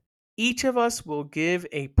 yes, each of us will give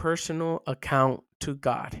a personal account to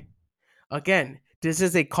God. Again, this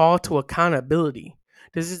is a call to accountability.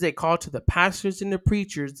 This is a call to the pastors and the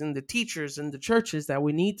preachers and the teachers and the churches that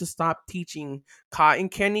we need to stop teaching cotton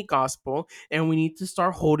candy gospel and we need to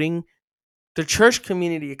start holding the church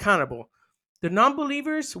community accountable. The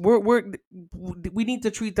non-believers, we need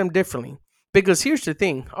to treat them differently. Because here's the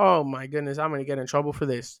thing. Oh my goodness, I'm going to get in trouble for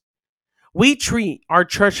this. We treat our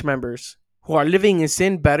church members who are living in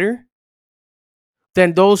sin better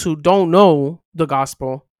than those who don't know the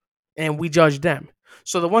gospel, and we judge them.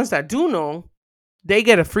 So the ones that do know, they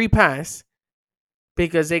get a free pass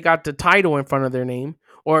because they got the title in front of their name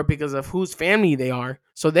or because of whose family they are.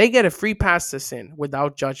 So they get a free pass to sin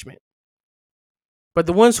without judgment. But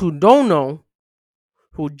the ones who don't know,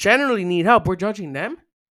 who generally need help, we're judging them.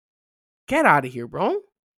 Get out of here, bro.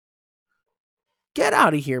 Get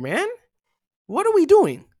out of here, man. What are we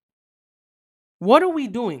doing? What are we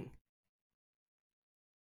doing?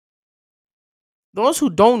 Those who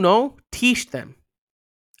don't know, teach them.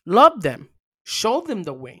 Love them. Show them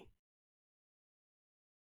the way.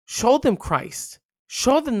 Show them Christ.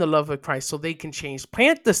 Show them the love of Christ so they can change.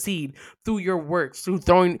 Plant the seed through your works, through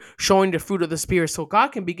showing the fruit of the Spirit so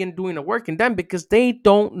God can begin doing the work in them because they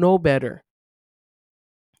don't know better.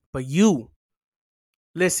 But you,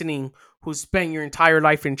 listening, who spent your entire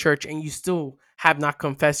life in church and you still have not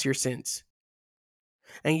confessed your sins,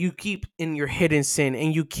 and you keep in your hidden sin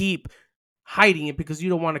and you keep hiding it because you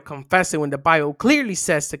don't want to confess it when the Bible clearly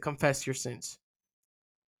says to confess your sins,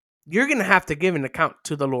 you're going to have to give an account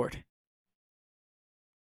to the Lord.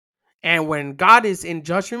 And when God is in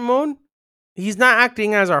judgment mode, He's not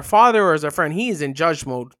acting as our father or as our friend. He is in judge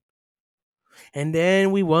mode. And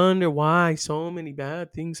then we wonder why so many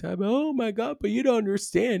bad things happen. Oh my God, but you don't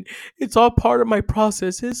understand. It's all part of my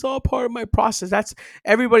process. It's all part of my process. That's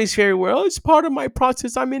everybody's favorite word. Oh, it's part of my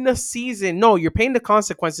process. I'm in a season. No, you're paying the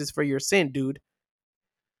consequences for your sin, dude.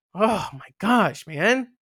 Oh my gosh, man.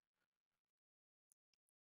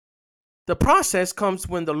 The process comes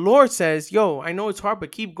when the Lord says, yo, I know it's hard,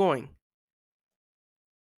 but keep going.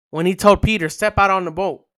 When He told Peter, step out on the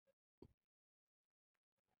boat.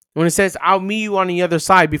 When it says, I'll meet you on the other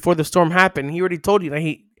side before the storm happened, He already told you that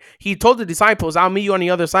he told the disciples, I'll meet you on the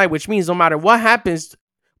other side, which means no matter what happens,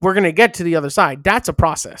 we're going to get to the other side. That's a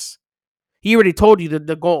process. He already told you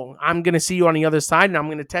the goal. I'm going to see you on the other side and I'm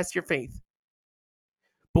going to test your faith.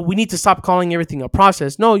 But we need to stop calling everything a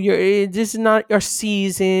process. No, this is not your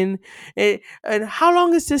season. And how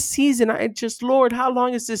long is this season? Lord, how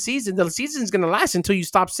long is this season? The season is going to last until you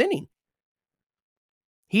stop sinning.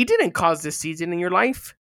 He didn't cause this season in your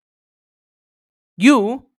life.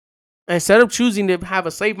 You, instead of choosing to have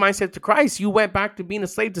a slave mindset to Christ, you went back to being a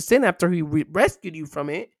slave to sin after He rescued you from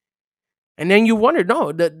it. And then you wondered,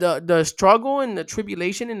 no, the struggle and the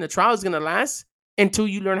tribulation and the trial is going to last until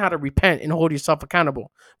you learn how to repent and hold yourself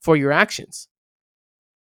accountable for your actions.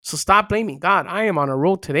 So stop blaming God. I am on a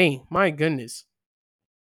roll today. My goodness.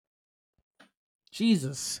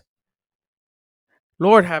 Jesus.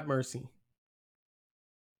 Lord have mercy.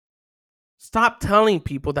 Stop telling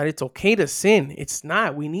people that it's okay to sin. It's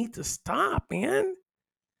not. We need to stop, man.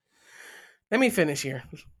 Let me finish here.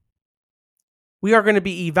 We are going to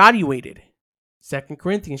be evaluated. 2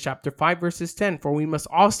 Corinthians chapter 5 verses 10. For we must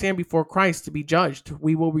all stand before Christ to be judged.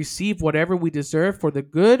 We will receive whatever we deserve for the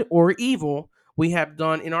good or evil we have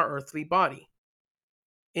done in our earthly body.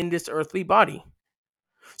 In this earthly body.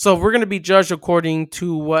 So if we're going to be judged according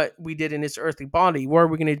to what we did in this earthly body, where are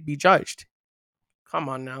we going to be judged? Come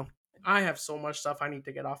on now. I have so much stuff I need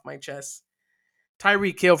to get off my chest.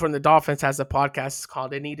 Tyreek Hill from the Dolphins has a podcast. It's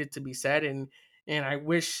called "It Needed to Be Said," and I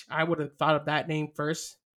wish I would have thought of that name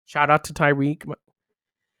first. Shout out to Tyreek,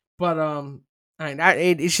 but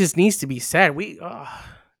it just needs to be said.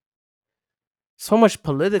 So much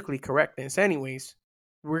politically correctness. Anyways,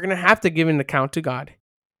 we're gonna have to give an account to God,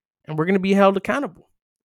 and we're gonna be held accountable.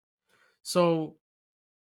 So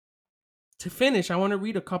to finish, I want to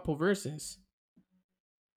read a couple verses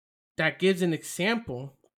that gives an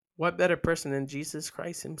example. What better person than Jesus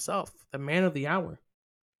Christ himself, the man of the hour,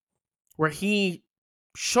 where he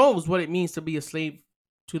shows what it means to be a slave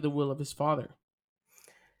to the will of his father.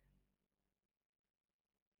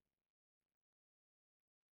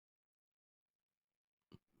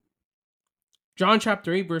 John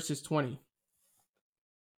chapter 8, verses 20.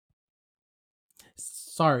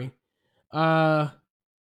 Sorry. Uh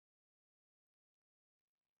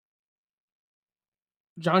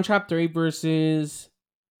John chapter 8, verses.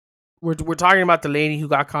 We're talking about the lady who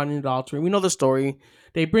got caught in adultery. We know the story.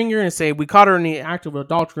 They bring her and say, we caught her in the act of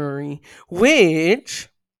adultery, which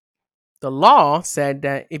the law said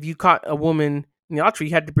that if you caught a woman in the adultery,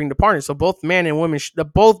 you had to bring the partner. So both man and woman,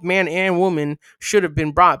 both man and woman should have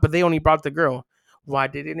been brought, but they only brought the girl. Why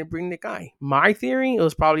didn't it bring the guy? My theory, it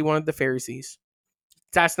was probably one of the Pharisees.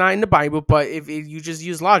 That's not in the Bible, but if you just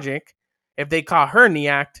use logic, if they caught her in the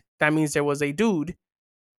act, that means there was a dude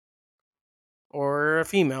or a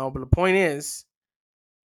female. But the point is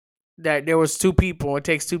that there was two people. It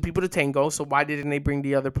takes two people to tango. So why didn't they bring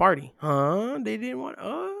the other party? Huh? They didn't want.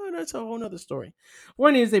 Oh, that's a whole nother story.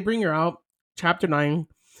 One is they bring her out. Chapter 9.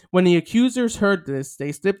 When the accusers heard this,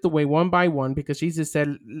 they slipped away one by one because Jesus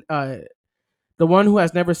said, the one who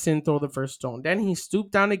has never sinned, throw the first stone. Then he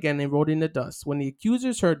stooped down again and wrote in the dust. When the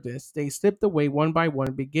accusers heard this, they slipped away one by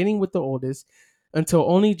one, beginning with the oldest, until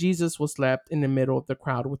only Jesus was left in the middle of the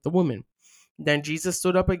crowd with the woman. Then Jesus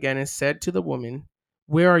stood up again and said to the woman,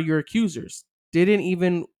 where are your accusers? Didn't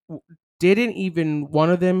even one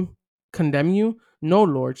of them condemn you? No,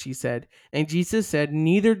 Lord, she said. And Jesus said,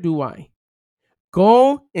 neither do I.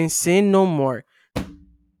 Go and sin no more.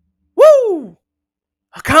 Woo!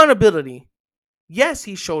 Accountability. Yes,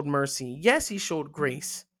 he showed mercy. Yes, he showed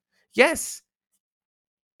grace. Yes,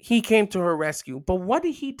 he came to her rescue. But what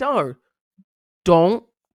did he tell her? Don't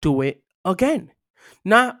do it again.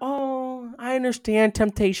 Not, oh, I understand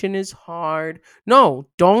temptation is hard. No,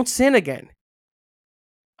 don't sin again.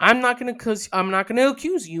 I'm not gonna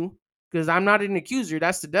accuse you because I'm not an accuser.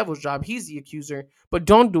 That's the devil's job. He's the accuser. But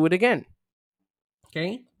don't do it again.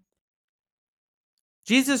 Okay?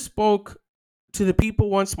 Jesus spoke to the people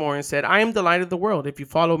once more and said, I am the light of the world. If you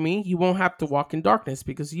follow me, you won't have to walk in darkness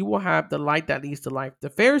because you will have the light that leads to life. The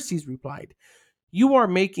Pharisees replied, you are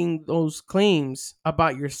making those claims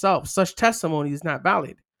about yourself. Such testimony is not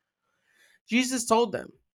valid. Jesus told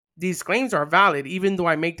them, these claims are valid even though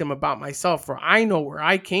I make them about myself, for I know where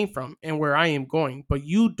I came from and where I am going, but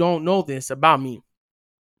you don't know this about me.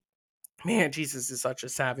 Man, Jesus is such a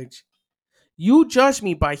savage. You judge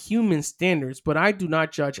me by human standards, but I do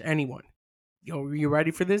not judge anyone. Yo, are you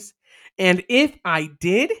ready for this? And if I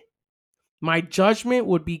did, my judgment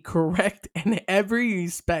would be correct in every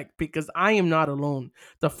respect because I am not alone.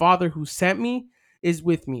 The Father who sent me is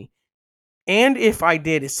with me. And if I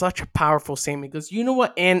did is such a powerful statement because you know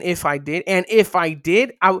what? And if I did,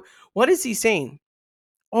 what is he saying?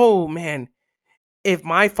 Oh man, if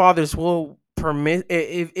my father's will permit,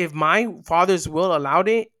 if my father's will allowed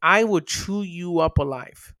it, I would chew you up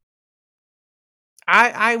alive.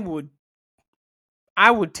 I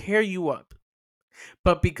would tear you up.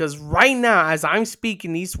 But because right now, as I'm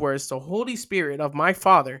speaking these words, the Holy Spirit of my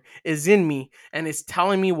Father is in me and is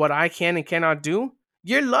telling me what I can and cannot do,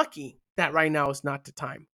 you're lucky that right now is not the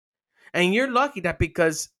time. And you're lucky that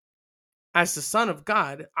because as the Son of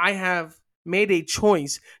God, I have made a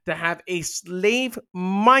choice to have a slave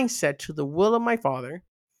mindset to the will of my Father,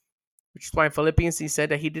 which is why in Philippians he said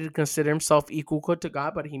that he didn't consider himself equal to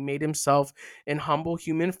God, but he made himself in humble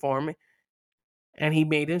human form and he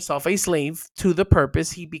made himself a slave to the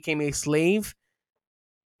purpose. He became a slave.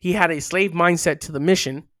 He had a slave mindset to the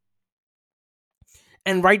mission.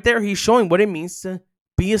 And right there, he's showing what it means to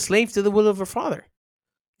be a slave to the will of a father.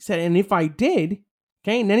 He said, and if I did,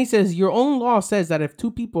 okay, and then he says, your own law says that if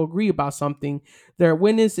two people agree about something, their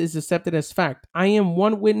witness is accepted as fact. I am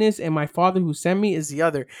one witness, and my Father who sent me is the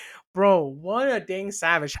other. Bro, what a dang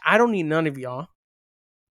savage. I don't need none of y'all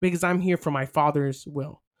because I'm here for my Father's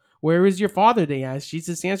will. Where is your Father, they asked.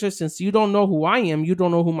 Jesus answered, since you don't know who I am, you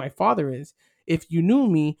don't know who my Father is. If you knew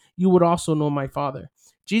me, you would also know my Father.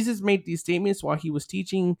 Jesus made these statements while he was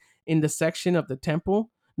teaching in the section of the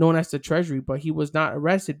temple known as the treasury, but he was not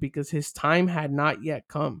arrested because his time had not yet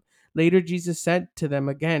come. Later, Jesus said to them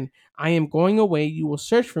again, I am going away. You will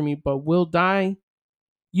search for me, but will die.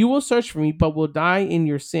 You will search for me, but will die in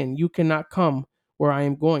your sin. You cannot come where I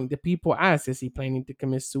am going. The people asked, is he planning to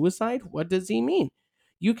commit suicide? What does he mean?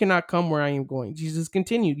 You cannot come where I am going. Jesus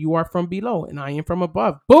continued, you are from below, and I am from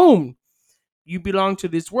above. Boom! You belong to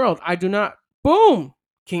this world. I do not. Boom!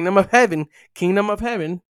 Kingdom of heaven. Kingdom of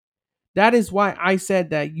heaven. That is why I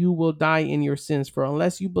said that you will die in your sins. For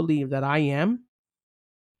unless you believe that I am,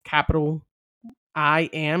 capital I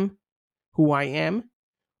am who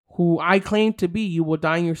I claim to be, you will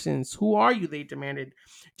die in your sins. Who are you? They demanded.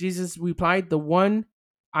 Jesus replied, the one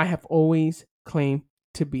I have always claimed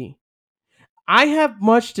to be. I have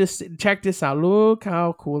much to say. Check this out. Look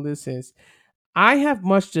how cool this is. I have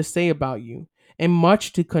much to say about you and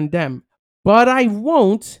much to condemn, but I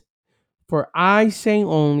won't, for I say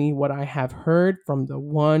only what I have heard from the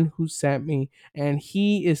one who sent me, and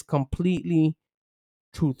he is completely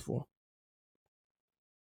truthful.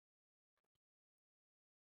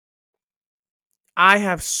 I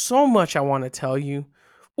have so much I want to tell you.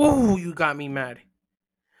 Ooh, you got me mad.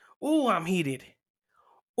 Ooh, I'm heated.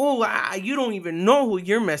 Ooh, you don't even know who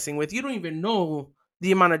you're messing with. You don't even know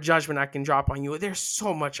the amount of judgment I can drop on you. There's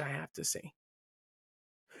so much I have to say.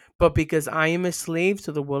 But because I am a slave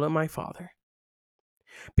to the will of my Father,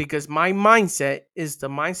 because my mindset is the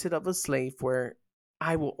mindset of a slave where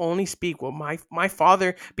I will only speak what my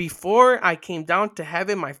father, before I came down to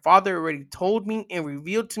heaven, my father already told me and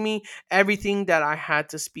revealed to me everything that I had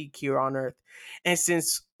to speak here on earth. And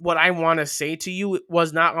since what I want to say to you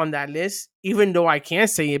was not on that list, even though I can't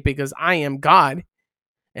say it because I am God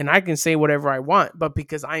and I can say whatever I want, but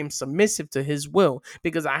because I am submissive to his will,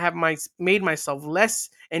 because I have made myself less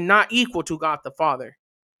and not equal to God the Father,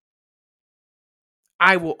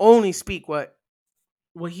 I will only speak what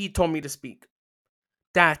he told me to speak.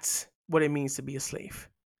 That's what it means to be a slave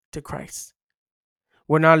to Christ.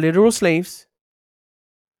 We're not literal slaves,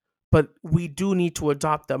 but we do need to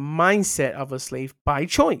adopt the mindset of a slave by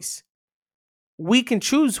choice. We can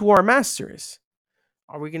choose who our master is.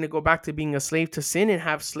 Are we going to go back to being a slave to sin and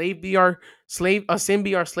have slave be our slave, a sin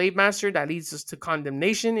be our slave master that leads us to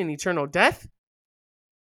condemnation and eternal death?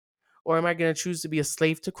 Or am I going to choose to be a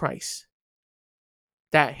slave to Christ?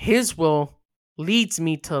 That his will leads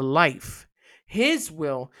me to life. His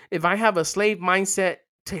will, if I have a slave mindset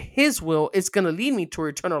to his will, it's going to lead me to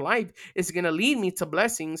eternal life. It's going to lead me to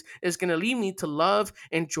blessings. It's going to lead me to love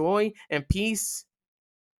and joy and peace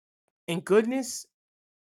and goodness.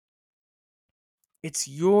 It's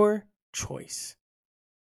your choice.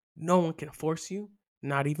 No one can force you,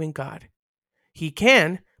 not even God. He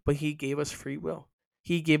can, but he gave us free will.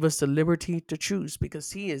 He gave us the liberty to choose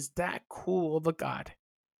because he is that cool of a God.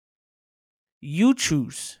 You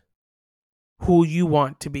choose who you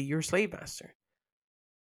want to be your slave master.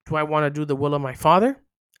 Do I want to do the will of my father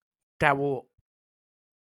that will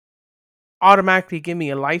automatically give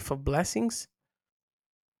me a life of blessings?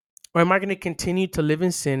 Or am I going to continue to live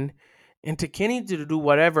in sin and to continue to do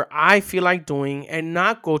whatever I feel like doing and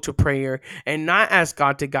not go to prayer and not ask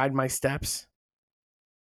God to guide my steps?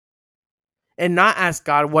 And not ask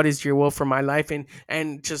God what is your will for my life,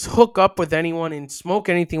 and just hook up with anyone and smoke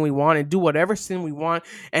anything we want and do whatever sin we want,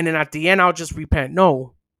 and then at the end I'll just repent.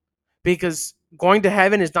 No, because going to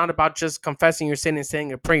heaven is not about just confessing your sin and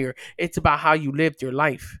saying a prayer. It's about how you lived your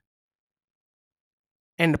life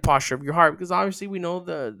and the posture of your heart. Because obviously we know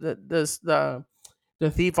the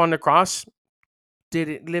thief on the cross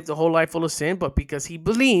didn't live the whole life full of sin, but because he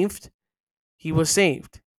believed, he was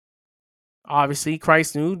saved. Obviously,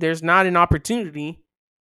 Christ knew there's not an opportunity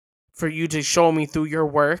for you to show me through your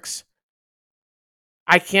works.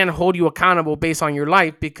 I can't hold you accountable based on your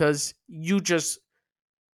life because you just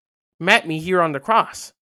met me here on the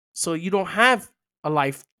cross. So you don't have a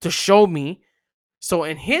life to show me. So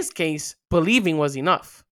in his case, believing was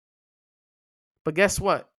enough. But guess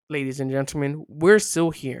what, ladies and gentlemen? We're still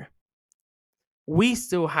here. We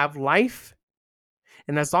still have life.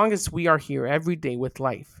 And as long as we are here every day with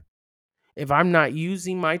life, if I'm not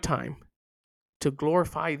using my time to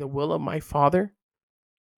glorify the will of my Father,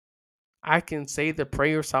 I can say the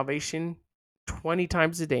prayer of salvation 20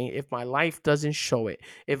 times a day. If my life doesn't show it,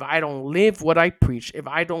 if I don't live what I preach, if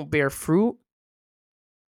I don't bear fruit,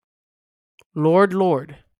 Lord,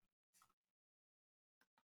 Lord,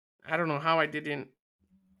 I don't know how I didn't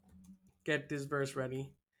get this verse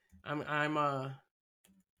ready. I'm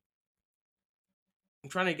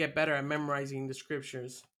trying to get better at memorizing the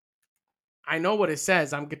scriptures. I know what it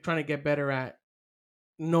says. I'm trying to get better at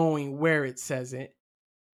knowing where it says it.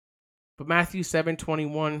 But Matthew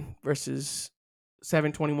 7:21 verses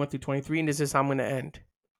 7:21 through 23, and this is how I'm going to end.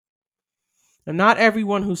 And not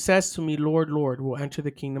everyone who says to me, Lord, Lord, will enter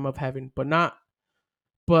the kingdom of heaven,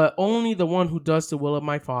 but only the one who does the will of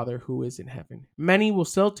my Father who is in heaven. Many will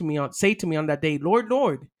say to me on that day, Lord,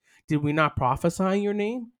 Lord, did we not prophesy in your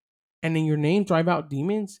name? And in your name drive out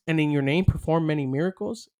demons? And in your name perform many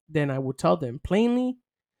miracles? Then I will tell them plainly,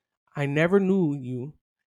 I never knew you.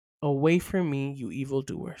 Away from me, you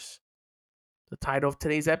evildoers. The title of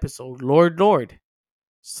today's episode, Lord, Lord,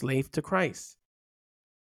 Slave to Christ.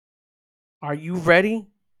 Are you ready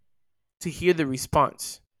to hear the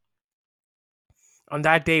response? On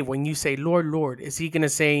that day, when you say, Lord, Lord, is he going to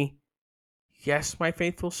say, yes, my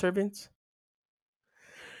faithful servants?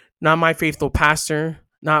 Not my faithful pastor,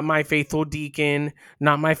 not my faithful deacon,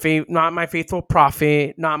 not my faithful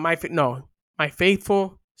prophet, no, my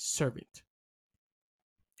faithful servant.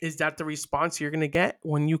 Is that the response you're going to get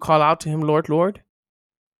when you call out to him, Lord, Lord?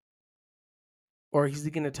 Or is he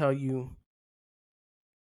going to tell you,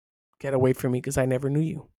 get away from me because I never knew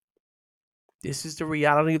you? This is the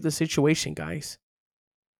reality of the situation, guys.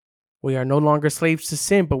 We are no longer slaves to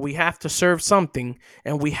sin, but we have to serve something,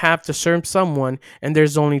 and we have to serve someone. And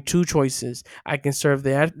there's only two choices: I can serve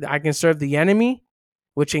the enemy,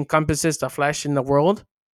 which encompasses the flesh and the world,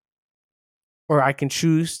 or I can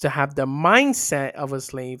choose to have the mindset of a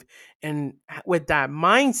slave, and with that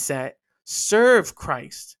mindset, serve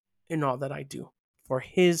Christ in all that I do for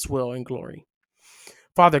His will and glory.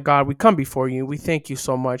 Father God, we come before you. We thank you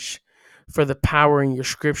so much for the power in your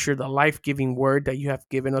scripture, the life-giving word that you have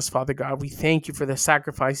given us, Father God. We thank you for the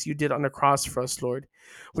sacrifice you did on the cross for us, Lord.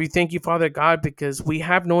 We thank you, Father God, because we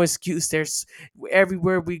have no excuse. There's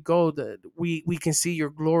everywhere we go, we can see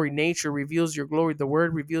your glory. Nature reveals your glory. The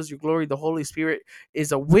word reveals your glory. The Holy Spirit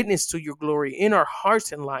is a witness to your glory in our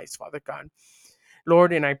hearts and lives, Father God.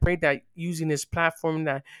 Lord, and I pray that using this platform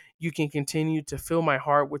that you can continue to fill my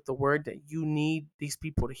heart with the word that you need these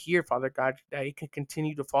people to hear, Father God, that it can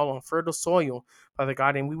continue to fall on fertile soil, Father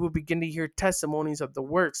God, and we will begin to hear testimonies of the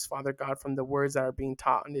works, Father God, from the words that are being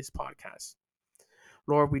taught on this podcast.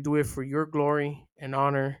 Lord, we do it for your glory and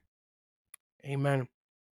honor. Amen.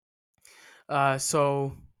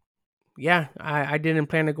 So yeah, I didn't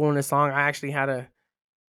plan to go on this long. I actually had a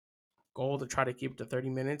goal to try to keep it to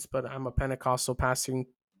 30 minutes, but I'm a Pentecostal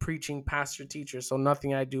preaching pastor teacher, so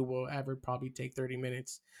nothing I do will ever probably take 30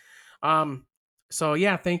 minutes. So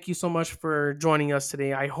yeah, thank you so much for joining us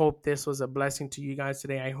today. I hope this was a blessing to you guys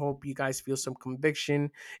today. I hope you guys feel some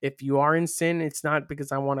conviction. If you are in sin, it's not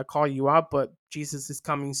because I want to call you out, but Jesus is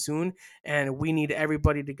coming soon, and we need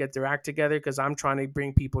everybody to get their act together because I'm trying to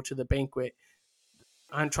bring people to the banquet.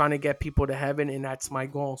 I'm trying to get people to heaven, and that's my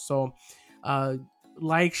goal. So, uh,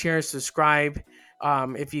 like, share, subscribe.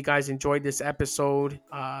 If you guys enjoyed this episode,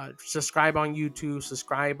 subscribe on YouTube,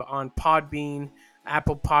 subscribe on Podbean,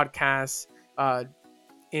 Apple Podcasts,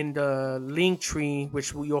 in the link tree,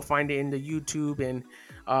 which you'll find it in the YouTube and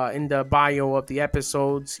in the bio of the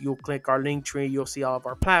episodes. You'll click our link tree. You'll see all of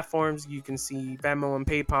our platforms. You can see Venmo and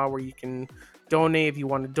PayPal where you can donate if you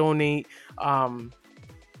want to donate.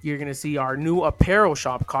 You're going to see our new apparel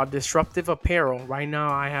shop called Disruptive Apparel. Right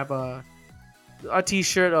now, I have a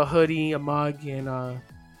t-shirt, a hoodie, a mug, and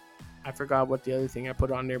I forgot what the other thing I put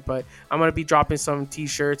on there. But I'm going to be dropping some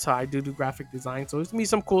t-shirts. I do graphic design. So there's going to be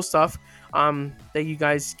some cool stuff that you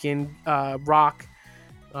guys can rock.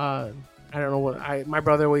 I don't know what my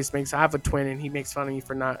brother always makes. I have a twin, and he makes fun of me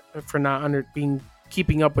for not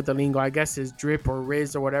keeping up with the lingo. I guess is drip or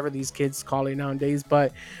riz or whatever these kids call it nowadays.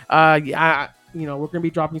 But yeah, we're gonna be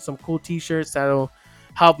dropping some cool t-shirts that'll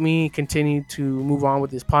help me continue to move on with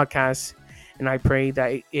this podcast, and I pray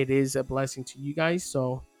that it is a blessing to you guys.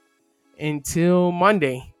 So until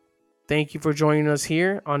Monday, thank you for joining us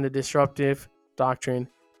here on the Disruptive Doctrine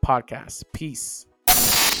Podcast. Peace.